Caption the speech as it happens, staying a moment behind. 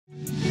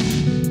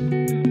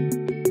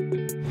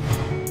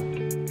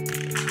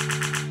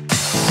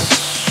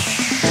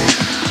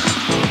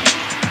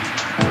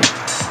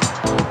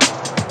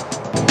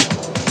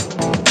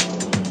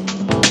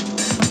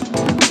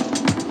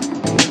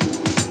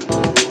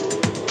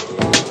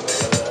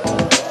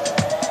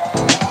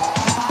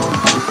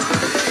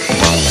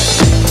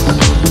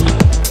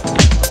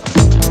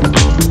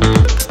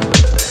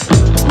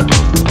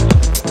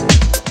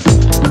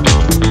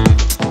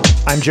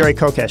I'm Jerry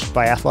Kokesh,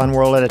 Biathlon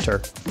World Editor,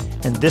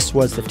 and this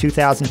was the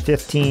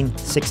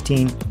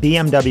 2015-16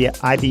 BMW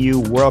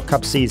IBU World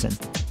Cup season.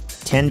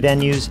 10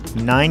 venues,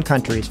 9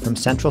 countries, from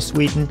central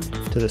Sweden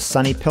to the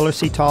sunny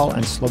Pillerseetal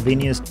and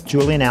Slovenia's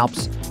Julian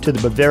Alps to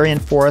the Bavarian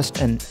forest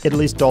and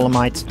Italy's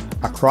Dolomites,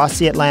 across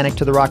the Atlantic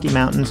to the Rocky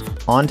Mountains,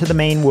 onto the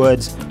Maine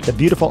woods, the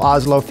beautiful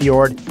Oslo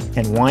Fjord,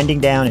 and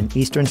winding down in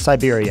eastern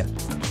Siberia.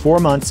 4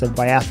 months of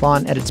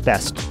biathlon at its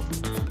best.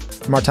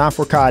 Martin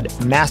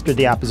Fourcade mastered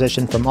the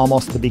opposition from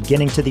almost the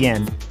beginning to the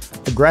end.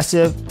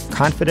 Aggressive,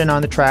 confident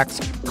on the tracks,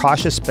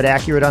 cautious but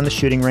accurate on the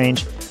shooting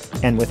range,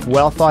 and with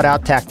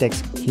well-thought-out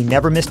tactics, he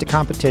never missed a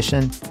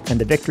competition, and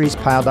the victories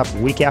piled up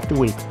week after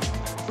week,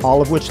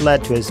 all of which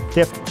led to his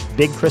 5th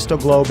Big Crystal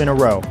Globe in a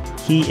row.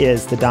 He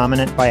is the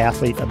dominant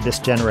biathlete of this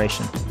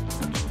generation.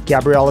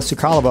 Gabriela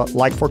Sukalova,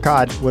 like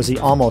Fourcade, was the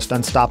almost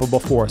unstoppable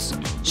force.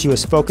 She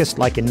was focused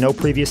like in no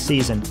previous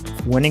season,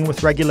 winning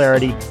with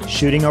regularity,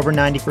 shooting over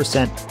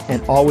 90%,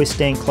 and always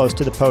staying close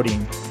to the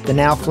podium. The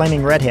now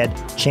flaming redhead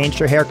changed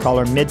her hair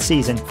color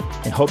mid-season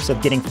in hopes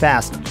of getting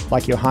fast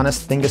like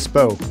Johannes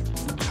Thingesbo.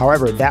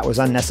 However, that was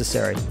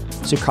unnecessary.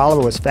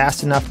 Sukalova was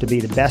fast enough to be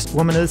the best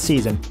woman of the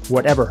season,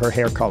 whatever her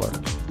hair color.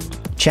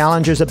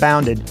 Challengers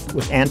abounded,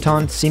 with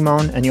Anton,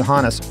 Simone, and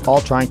Johannes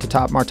all trying to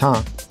top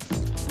Martin.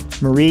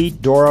 Marie,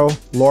 Doro,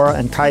 Laura,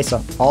 and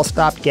Kaisa all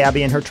stopped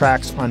Gabby in her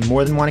tracks on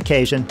more than one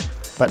occasion,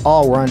 but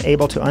all were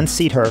unable to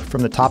unseat her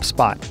from the top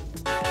spot.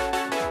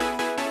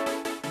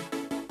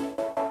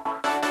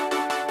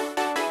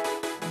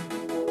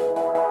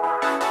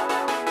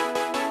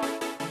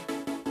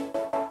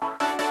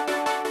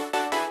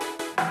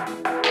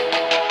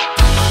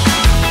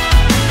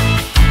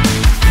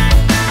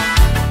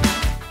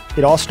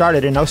 It all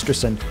started in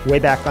Östersund way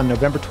back on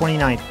November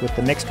 29th with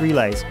the mixed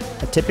relays,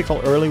 a typical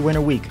early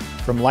winter week,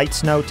 from light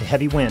snow to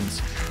heavy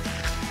winds.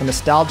 A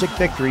nostalgic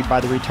victory by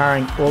the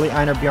retiring Ole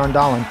Einar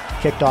Bjørndalen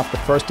kicked off the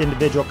first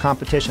individual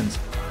competitions.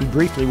 He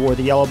briefly wore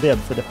the yellow bib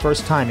for the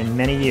first time in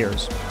many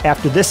years.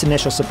 After this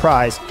initial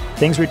surprise,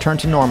 things returned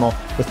to normal,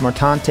 with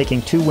Martin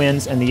taking 2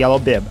 wins and the yellow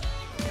bib.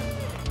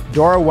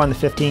 Dora won the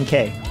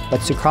 15K, but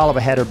Sukalova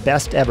had her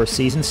best ever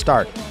season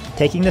start,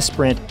 taking the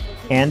sprint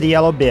and the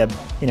yellow bib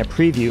in a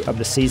preview of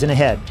the season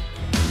ahead.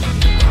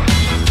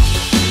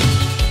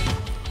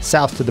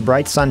 South to the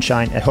bright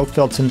sunshine at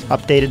Hochfilzen's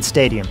updated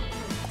stadium.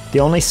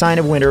 The only sign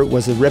of winter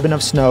was the ribbon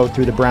of snow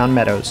through the brown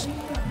meadows.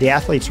 The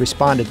athletes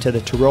responded to the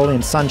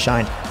Tyrolean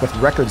sunshine with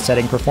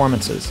record-setting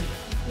performances.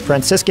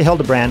 Franziska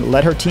Hildebrand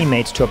led her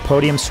teammates to a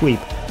podium sweep,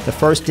 the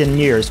first in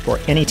years for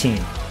any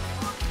team.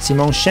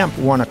 Simone Schempp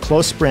won a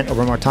close sprint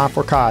over Martin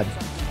Fourcade.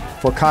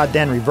 Fourcade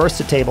then reversed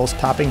the tables,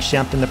 topping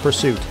Schempp in the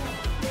pursuit.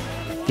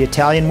 The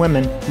Italian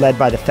women, led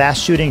by the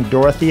fast-shooting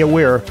Dorothea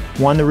Weir,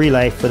 won the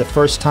relay for the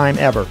first time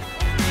ever.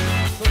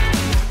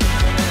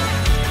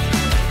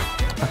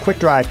 A quick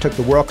drive took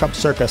the World Cup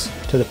circus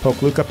to the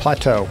Pokluka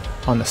Plateau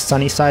on the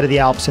sunny side of the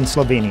Alps in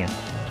Slovenia.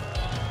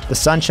 The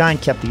sunshine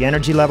kept the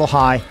energy level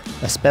high,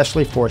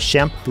 especially for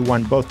Schempp, who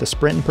won both the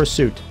sprint and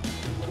pursuit.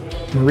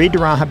 Marie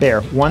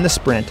Durand-Habert won the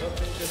sprint,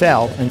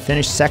 fell, and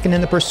finished second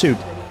in the pursuit,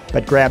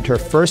 but grabbed her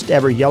first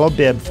ever yellow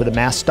bib for the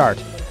mass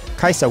start.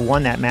 Kaisa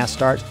won that mass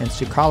start, and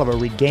Sukalova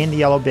regained the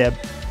yellow bib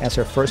as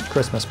her first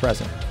Christmas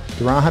present.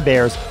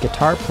 Durand-Habert's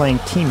guitar-playing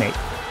teammate,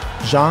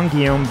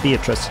 Jean-Guillaume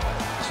Beatrice,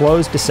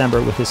 closed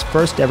December with his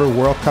first ever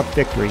World Cup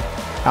victory,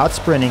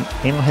 out-sprinting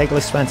Emil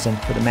Hegle Svensson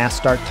for the mass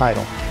start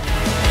title.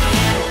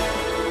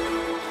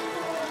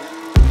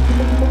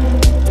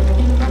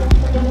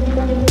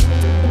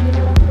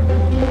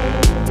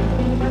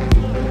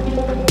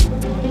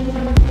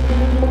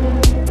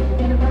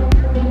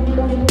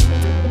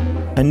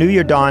 A new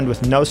year dawned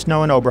with no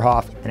snow in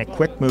Oberhof and a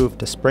quick move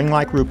to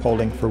spring-like route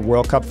holding for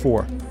World Cup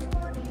 4.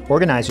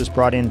 Organizers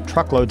brought in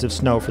truckloads of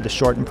snow for the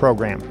shortened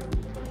program.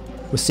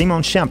 With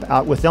Simone Schempp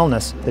out with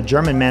illness, the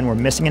German men were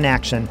missing in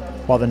action,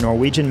 while the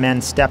Norwegian men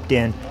stepped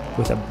in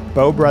with a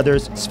Bow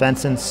Brothers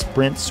Svensson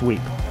sprint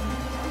sweep.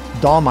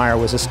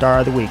 Dahlmeier was the star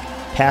of the week,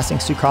 passing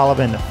Sukalova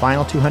in the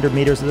final 200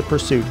 meters of the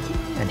pursuit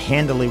and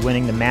handily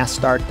winning the mass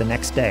start the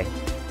next day.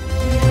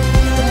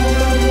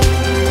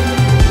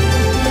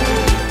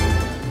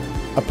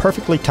 A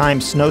perfectly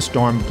timed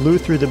snowstorm blew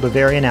through the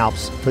Bavarian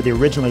Alps for the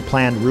originally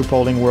planned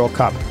Ruhpolding World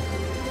Cup.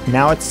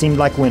 Now it seemed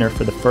like winter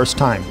for the first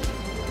time.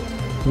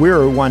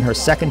 Weir won her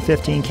second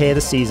 15K of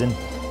the season,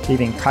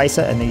 leaving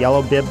Kaisa and the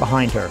yellow bib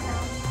behind her.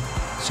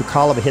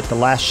 Sukalova hit the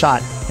last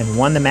shot and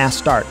won the mass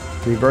start,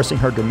 reversing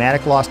her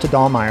dramatic loss to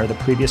Dahlmeier the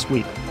previous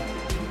week.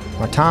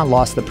 Martin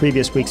lost the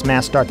previous week's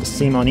mass start to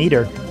Simon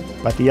Eder,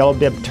 but the yellow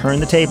bib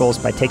turned the tables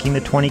by taking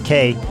the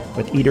 20K,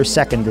 with Eder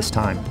second this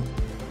time.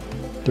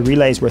 The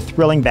relays were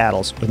thrilling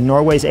battles, with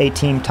Norway's A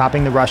team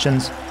topping the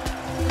Russians.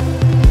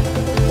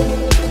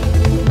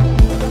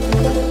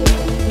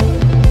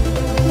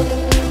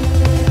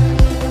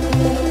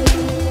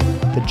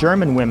 The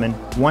German women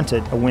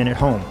wanted a win at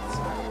home,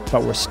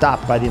 but were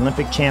stopped by the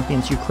Olympic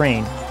champions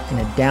Ukraine in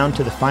a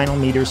down-to-the-final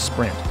meters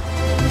sprint.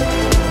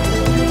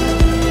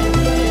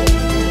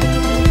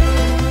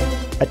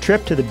 A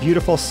trip to the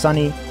beautiful,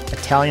 sunny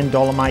Italian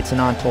Dolomites and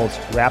Antolds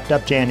wrapped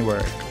up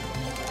January.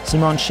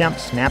 Simone Schempp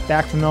snapped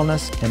back from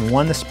illness and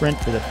won the sprint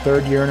for the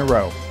third year in a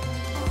row.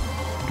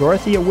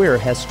 Dorothea Weir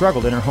has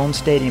struggled in her home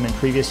stadium in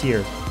previous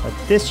years, but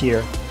this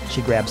year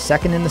she grabbed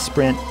second in the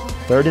sprint,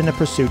 third in the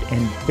pursuit,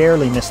 and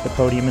barely missed the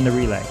podium in the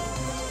relay.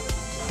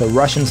 The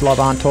Russians love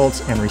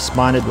Antolds and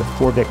responded with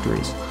 4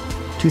 victories.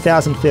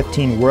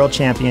 2015 world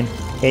champion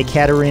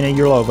Ekaterina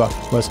Yurlova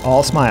was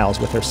all smiles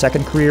with her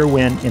second career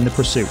win in the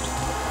pursuit.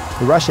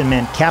 The Russian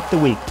men capped the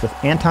week with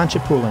Anton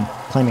Chapulin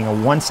claiming a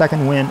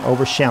 1-second win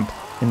over Schempp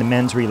in the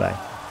men's relay.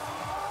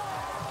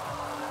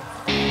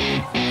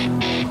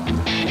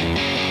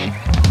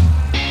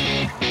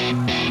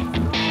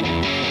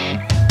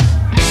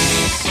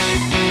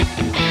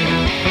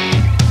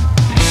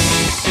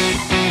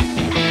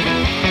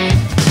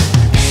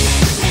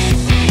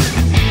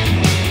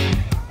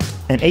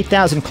 An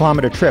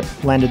 8,000-kilometer trip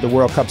landed the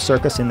World Cup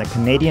circus in the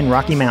Canadian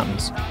Rocky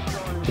Mountains.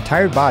 The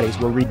tired bodies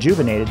were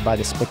rejuvenated by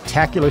the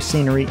spectacular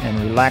scenery and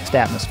relaxed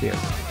atmosphere.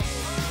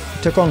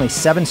 It took only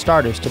 7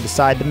 starters to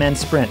decide the men's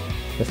sprint,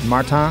 with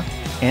Martin,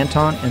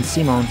 Anton, and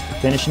Simone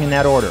finishing in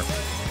that order.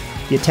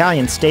 The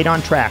Italians stayed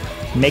on track,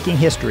 making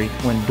history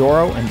when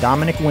Doro and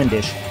Dominic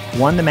Windisch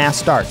won the mass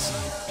starts,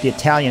 the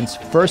Italians'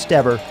 first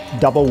ever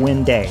double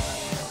win day.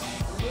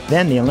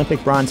 Then the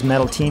Olympic bronze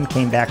medal team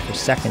came back for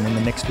second in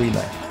the mixed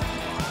relay.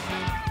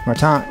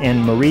 Martin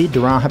and Marie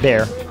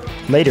Durand-Hebert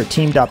later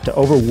teamed up to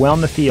overwhelm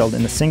the field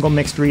in the single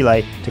mixed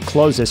relay to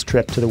close this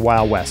trip to the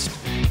Wild West.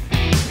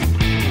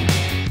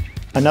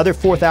 Another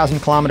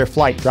 4,000-kilometer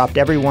flight dropped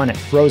everyone at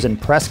frozen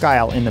Presque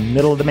Isle in the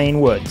middle of the Maine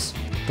woods.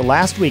 The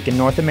last week in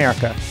North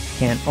America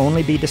can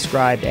only be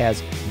described as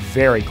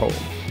very cold.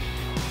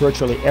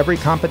 Virtually every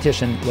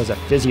competition was a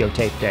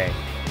physiotape day.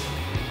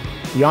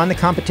 Beyond the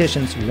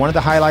competitions, one of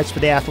the highlights for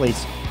the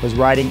athletes was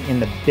riding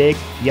in the big,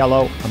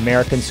 yellow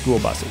American school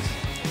buses.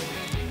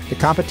 The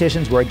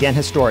competitions were again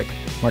historic.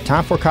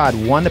 Martin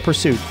Fourcade won the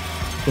pursuit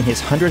in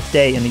his 100th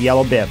day in the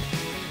yellow bib,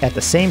 at the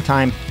same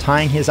time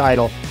tying his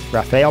idol,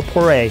 Raphael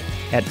Poré,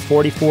 at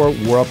 44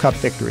 World Cup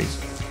victories.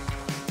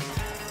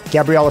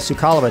 Gabriela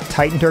Sukalova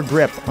tightened her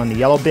grip on the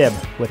yellow bib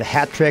with a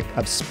hat trick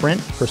of sprint,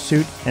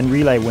 pursuit, and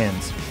relay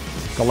wins,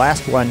 the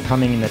last one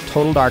coming in the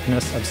total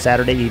darkness of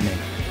Saturday evening.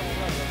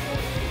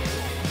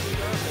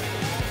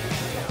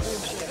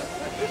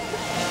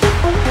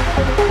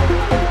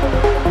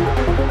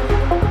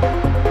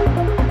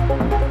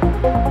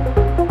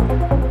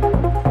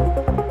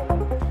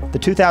 The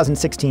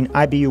 2016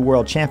 IBU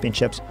World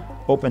Championships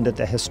opened at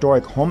the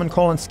historic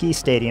Holmenkollen Ski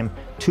Stadium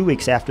 2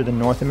 weeks after the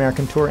North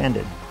American Tour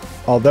ended.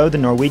 Although the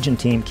Norwegian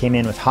team came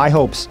in with high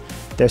hopes,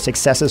 their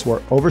successes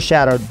were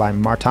overshadowed by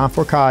Martin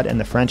Fourcade and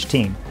the French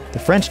team. The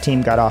French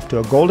team got off to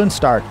a golden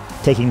start,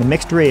 taking the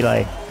mixed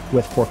relay,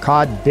 with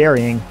Fourcade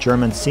burying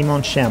German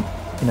Simone Schempp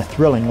in a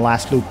thrilling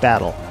last loop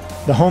battle.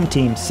 The home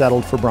team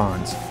settled for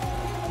bronze.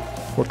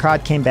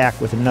 Fourcade came back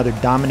with another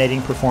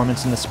dominating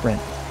performance in the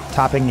sprint,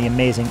 topping the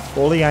amazing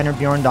Ole Einar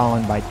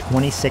Bjorndalen by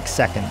 26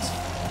 seconds.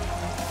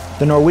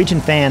 The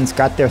Norwegian fans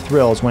got their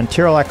thrills when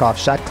Tiril Eckhoff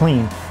shot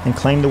clean and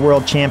claimed the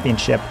World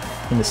Championship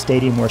in the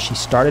stadium where she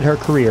started her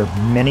career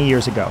many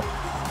years ago.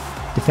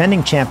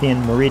 Defending champion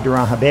Marie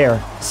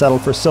Durand-Hebert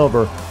settled for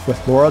silver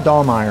with Laura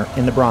Dahlmeier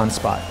in the bronze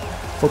spot.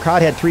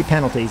 Fourcade had 3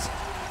 penalties,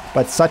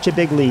 but such a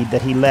big lead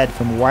that he led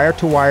from wire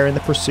to wire in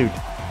the pursuit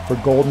for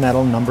gold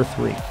medal number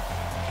 3.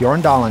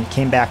 Bjorndalen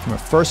came back from a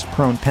first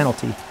prone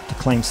penalty to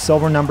claim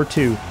silver number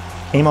 2.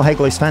 Emil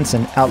Hegeli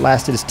Svensson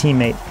outlasted his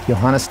teammate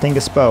Johannes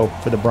Stingesbo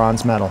for the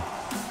bronze medal.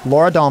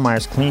 Laura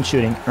Dahlmeier's clean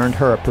shooting earned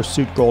her a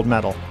pursuit gold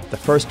medal, the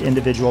first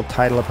individual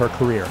title of her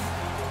career.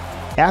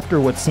 After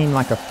what seemed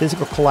like a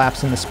physical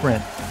collapse in the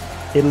sprint,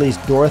 Italy's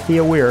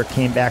Dorothea Weir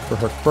came back for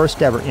her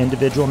first ever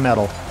individual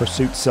medal,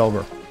 pursuit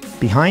silver.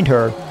 Behind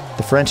her,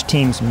 the French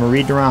team's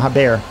Marie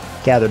Durand-Hebert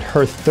gathered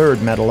her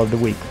 3rd medal of the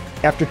week.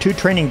 After 2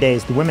 training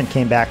days, the women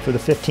came back for the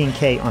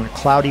 15K on a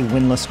cloudy,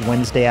 windless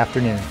Wednesday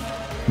afternoon.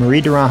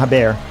 Marie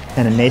Durand-Hebert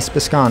and Anaïs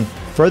Biscon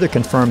further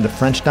confirmed the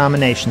French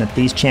domination at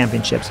these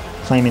championships,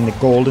 claiming the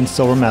gold and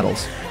silver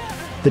medals.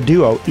 The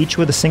duo, each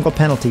with a single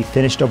penalty,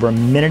 finished over a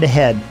minute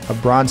ahead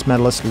of bronze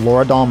medalist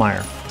Laura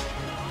Dahlmeier.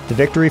 The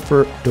victory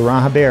for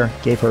Durand-Hebert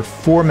gave her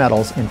 4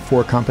 medals in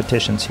 4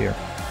 competitions here.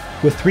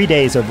 With 3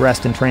 days of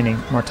rest and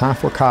training, Martin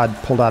Fourcade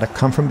pulled out a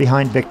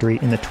come-from-behind victory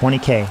in the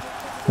 20K,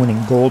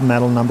 winning gold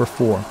medal number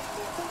 4.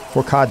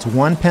 Fourcade's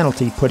 1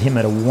 penalty put him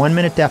at a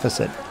 1-minute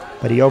deficit,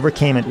 but he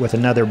overcame it with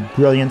another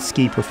brilliant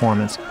ski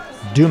performance,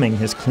 dooming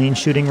his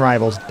clean-shooting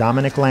rivals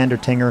Dominik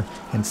Landertinger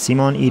and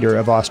Simon Eder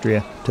of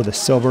Austria to the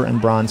silver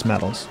and bronze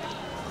medals.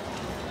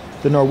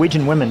 The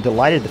Norwegian women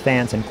delighted the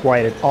fans and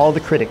quieted all the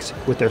critics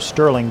with their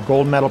sterling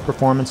gold medal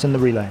performance in the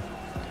relay.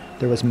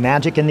 There was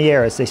magic in the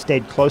air as they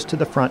stayed close to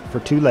the front for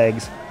 2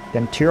 legs,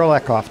 then Tiril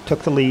Eckhoff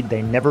took the lead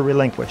they never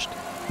relinquished,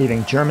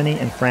 leaving Germany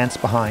and France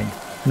behind.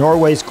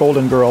 Norway's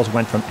Golden Girls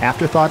went from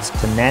afterthoughts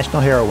to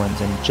national heroines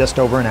in just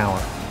over an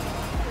hour.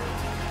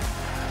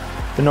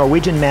 The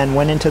Norwegian men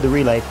went into the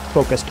relay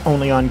focused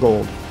only on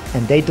gold,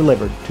 and they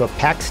delivered to a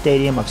packed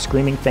stadium of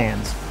screaming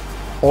fans.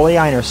 Ole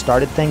Einar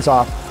started things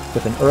off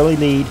with an early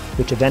lead,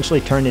 which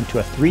eventually turned into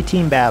a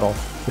three-team battle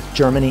with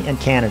Germany and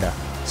Canada.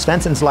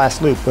 Svensson's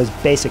last loop was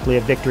basically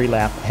a victory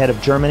lap ahead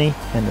of Germany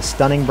and the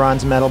stunning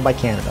bronze medal by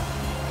Canada.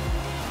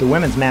 The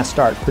women's mass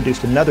start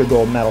produced another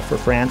gold medal for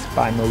France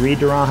by Marie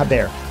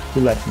Durand-Hebert,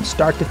 who led from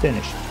start to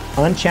finish,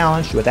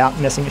 unchallenged without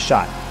missing a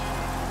shot.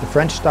 The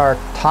French star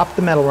topped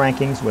the medal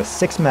rankings with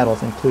 6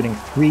 medals, including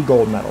 3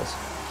 gold medals.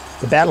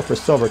 The battle for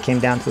silver came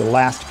down to the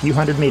last few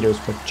hundred meters,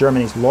 with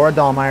Germany's Laura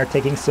Dahlmeier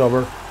taking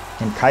silver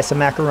and Kaisa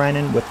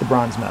Mäkäräinen with the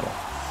bronze medal.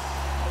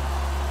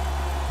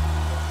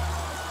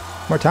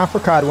 Martin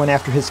Fourcade went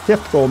after his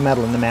 5th gold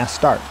medal in the mass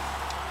start.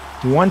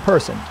 One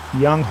person,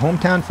 young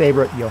hometown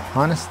favorite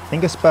Johannes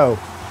Thingesbo,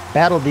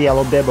 battled the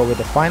yellow bib over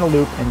the final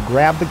loop and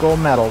grabbed the gold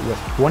medal with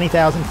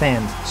 20,000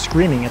 fans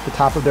screaming at the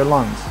top of their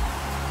lungs.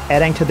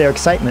 Adding to their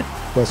excitement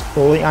was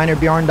Ole Einar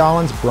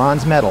Bjørndalen's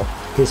bronze medal,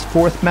 his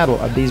 4th medal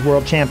of these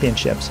World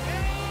Championships,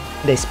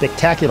 and a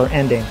spectacular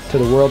ending to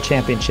the World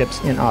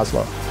Championships in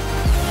Oslo.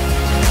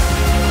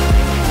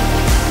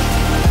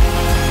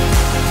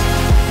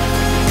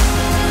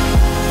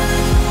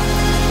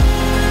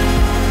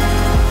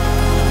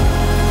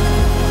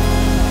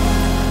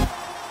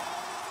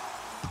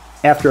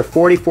 After a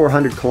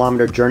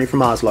 4,400-kilometer journey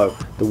from Oslo,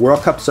 the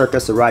World Cup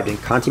circus arrived in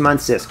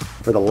Khanty-Mansijsk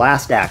for the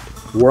last act,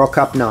 World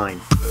Cup 9.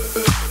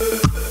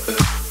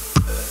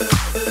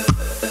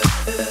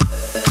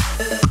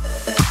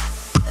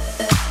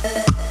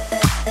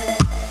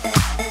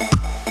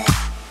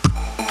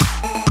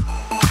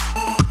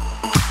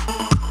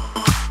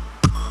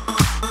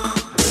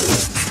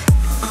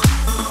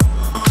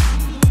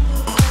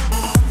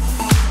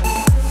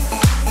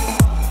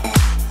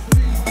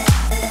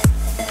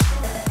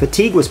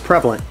 Fatigue was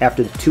prevalent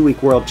after the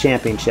 2-week World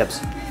Championships,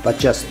 but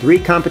just 3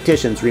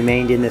 competitions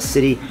remained in this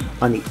city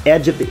on the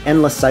edge of the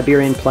endless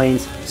Siberian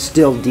plains,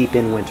 still deep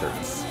in winter.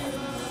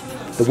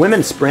 The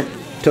women's sprint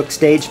took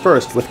stage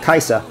first, with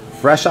Kaisa,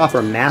 fresh off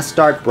her mass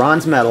start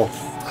bronze medal,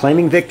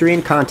 claiming victory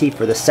in Khanty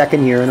for the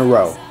 2nd year in a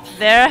row.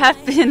 There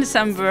have been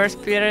some worse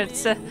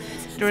periods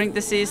during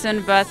the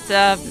season, but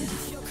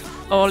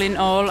all in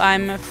all,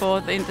 I'm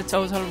 4th in the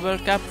total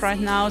World Cup right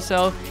now,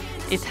 so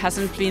it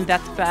hasn't been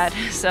that bad.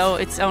 So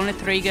it's only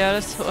 3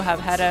 girls who have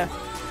had a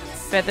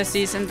better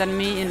season than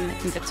me in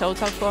the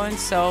total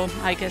points, so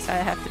I guess I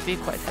have to be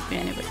quite happy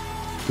anyway.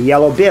 The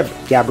yellow bib,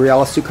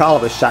 Gabriela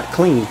Sukalova, shot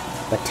clean,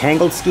 but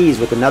tangled skis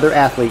with another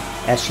athlete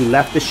as she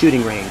left the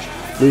shooting range,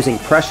 losing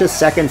precious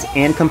seconds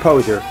and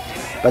composure,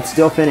 but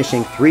still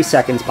finishing 3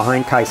 seconds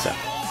behind Kaisa.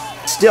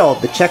 Still,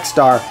 the Czech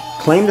star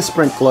claimed the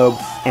sprint globe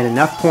and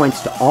enough points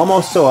to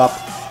almost sew up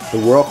the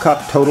World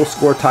Cup total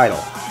score title.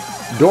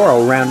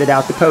 Doro rounded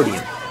out the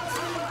podium.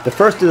 The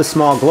first of the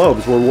small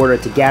globes were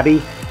awarded to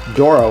Gabi,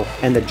 Doro,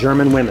 and the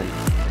German women.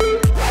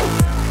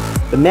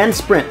 The men's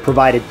sprint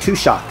provided 2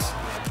 shocks.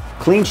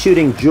 Clean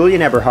shooting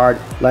Julian Eberhard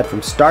led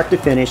from start to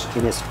finish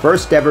in his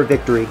first ever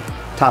victory,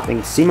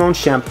 topping Simon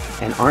Schempp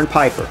and Arne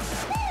Pijper.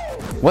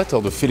 What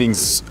are the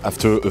feelings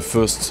after a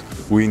first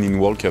win in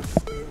World Cup?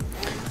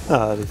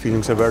 The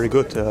feelings are very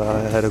good.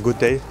 I had a good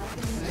day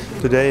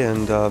today,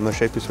 and my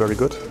shape is very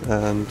good.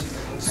 And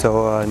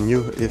so I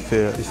knew if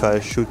I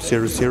shoot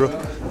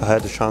 0-0, I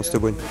had a chance to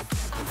win.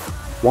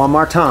 While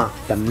Martin,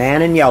 the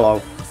man in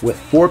yellow, with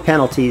 4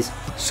 penalties,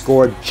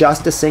 scored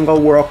just a single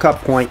World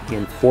Cup point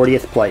in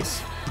 40th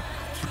place.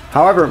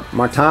 However,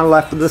 Martin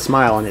left with a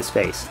smile on his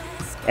face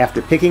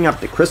after picking up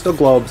the Crystal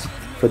Globes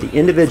for the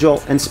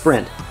individual and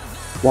sprint,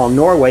 while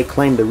Norway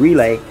claimed the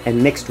relay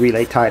and mixed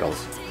relay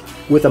titles.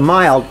 With a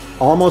mild,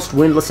 almost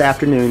windless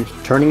afternoon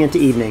turning into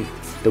evening,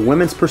 the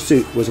women's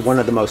pursuit was one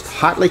of the most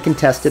hotly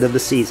contested of the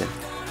season,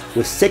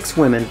 with 6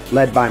 women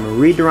led by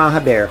Marie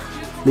Durand-Hebert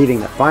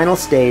leaving the final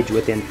stage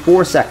within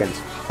 4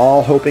 seconds,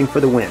 all hoping for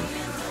the win.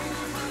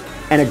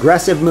 An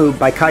aggressive move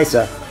by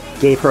Kaisa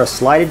gave her a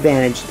slight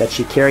advantage that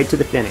she carried to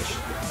the finish.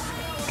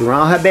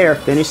 Durand-Hebert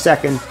finished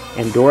 2nd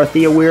and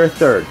Dorothea Weir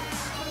 3rd.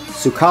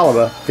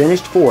 Sukalova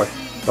finished 4th,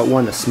 but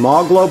won the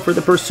small globe for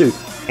the pursuit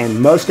and,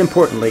 most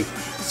importantly,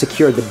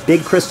 secured the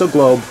big crystal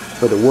globe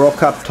for the World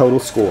Cup total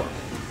score.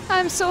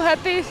 I'm so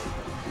happy.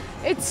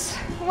 It's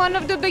one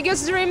of the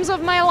biggest dreams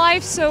of my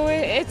life, so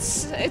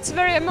it's a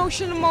very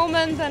emotional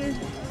moment, and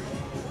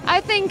I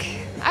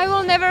think I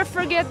will never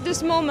forget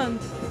this moment.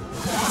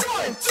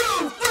 1,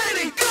 2,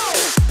 3, go!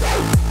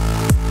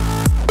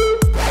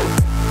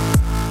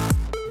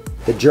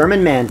 The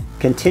German men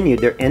continued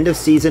their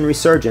end-of-season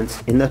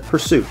resurgence in the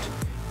pursuit,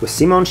 with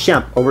Simon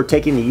Schempp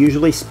overtaking the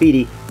usually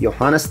speedy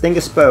Johannes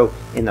Thingesbo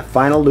in the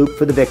final loop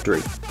for the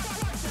victory.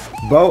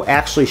 Bo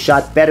actually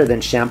shot better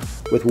than Schempp,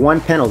 with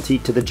 1 penalty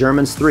to the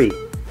Germans' 3,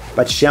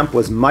 but Schempp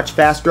was much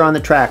faster on the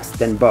tracks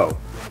than Bo.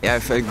 Yeah, I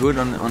felt good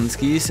on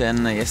skis,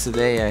 and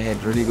yesterday I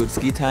had really good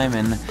ski time,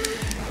 and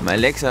my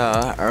legs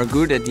are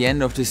good at the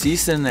end of the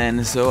season,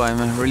 and so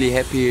I'm really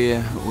happy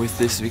with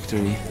this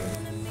victory.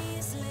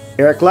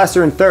 Eric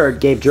Lesser in 3rd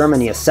gave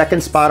Germany a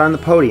 2nd spot on the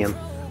podium,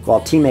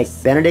 while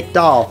teammate Benedikt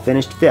Dahl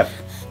finished 5th.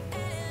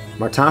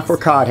 Martin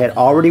Fourcade had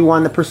already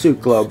won the Pursuit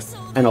Globe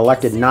and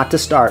elected not to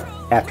start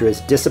after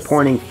his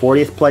disappointing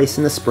 40th place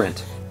in the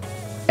sprint.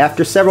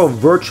 After several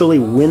virtually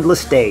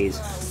windless days,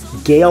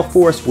 gale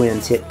force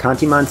winds hit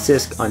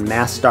Khanty-Mansijsk on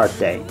mass start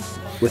day,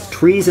 with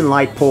trees and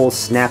light poles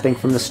snapping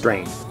from the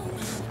strain.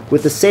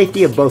 With the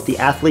safety of both the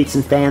athletes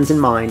and fans in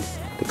mind,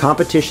 the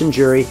competition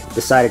jury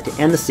decided to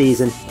end the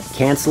season,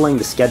 canceling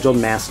the scheduled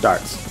mass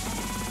starts.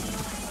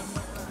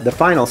 The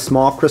final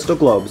small crystal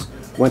globes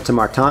went to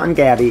Martin and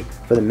Gabby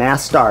for the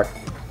mass start,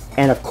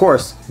 and of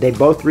course, they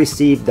both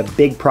received the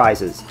big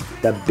prizes,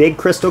 the big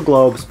crystal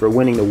globes for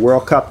winning the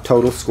World Cup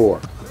total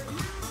score.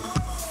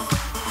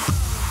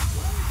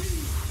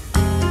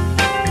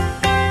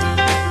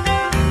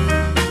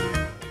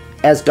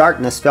 As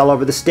darkness fell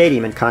over the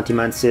stadium in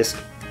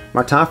Khanty-Mansijsk,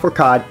 Martin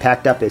Fourcade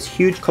packed up his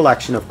huge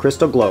collection of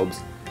crystal globes,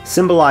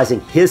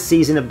 symbolizing his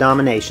season of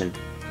domination,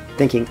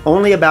 thinking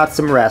only about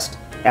some rest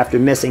after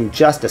missing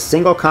just a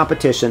single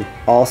competition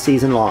all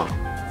season long.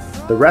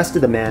 The rest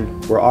of the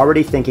men were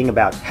already thinking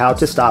about how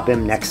to stop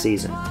him next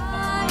season.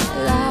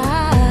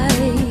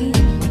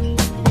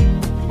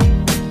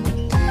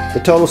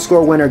 The total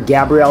score winner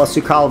Gabriela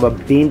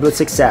Sukalova beamed with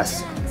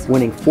success,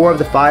 winning 4 of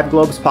the 5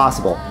 globes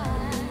possible,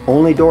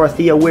 only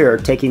Dorothea Weir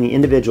taking the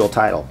individual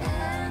title.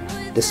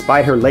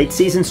 Despite her late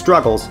season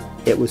struggles,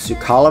 it was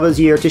Sukalova's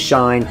year to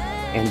shine,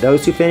 and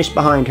those who finished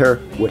behind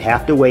her would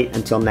have to wait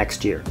until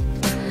next year.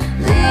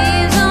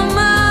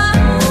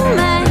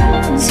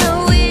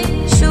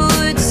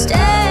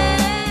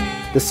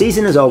 The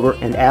season is over,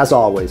 and as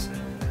always,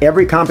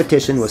 every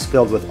competition was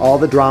filled with all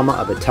the drama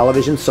of a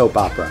television soap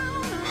opera.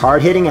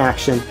 Hard-hitting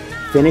action,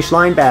 finish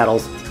line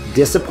battles,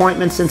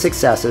 disappointments and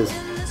successes,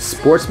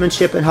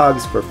 sportsmanship and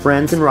hugs for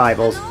friends and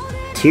rivals,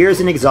 tears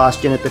and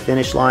exhaustion at the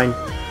finish line,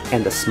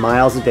 and the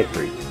smiles of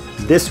victory.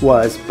 This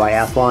was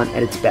biathlon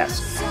at its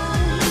best.